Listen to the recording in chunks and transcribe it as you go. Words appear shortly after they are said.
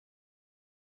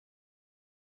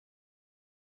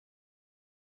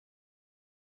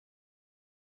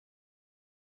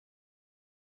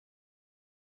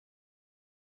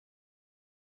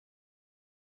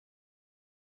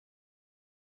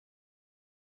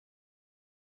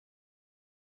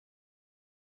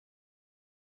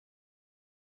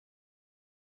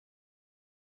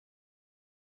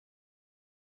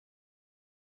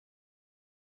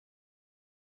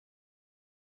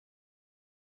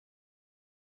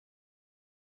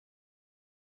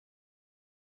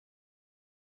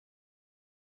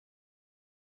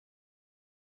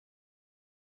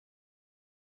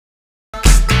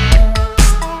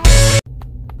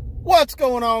What's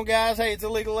going on, guys? Hey, it's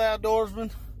Illegal Outdoorsman.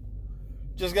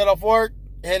 Just got off work,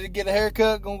 had to get a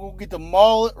haircut, gonna go get the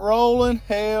mullet rolling.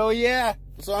 Hell yeah,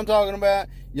 that's what I'm talking about.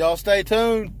 Y'all stay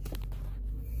tuned.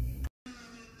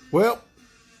 Well,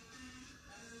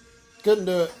 couldn't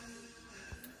do it.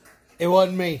 It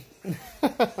wasn't me.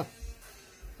 But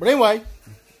anyway,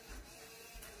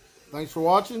 thanks for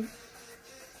watching.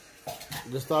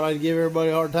 Just thought I'd give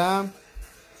everybody a hard time.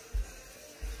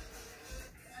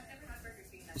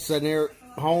 Sitting here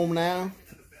at home now,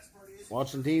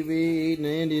 watching TV, eating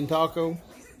an Indian taco.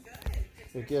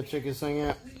 Check this thing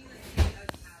out.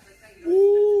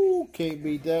 Woo, can't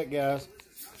beat that, guys.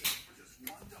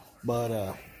 But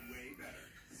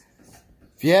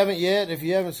if you haven't yet, if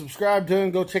you haven't subscribed to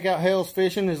him, go check out Hales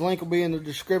Fishing. His link will be in the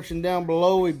description down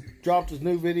below. He dropped his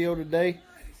new video today,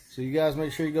 so you guys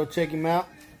make sure you go check him out.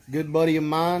 Good buddy of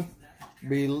mine.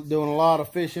 Be doing a lot of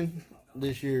fishing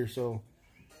this year, so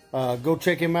go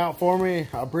check him out for me.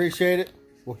 I appreciate it.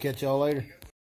 We'll catch y'all later.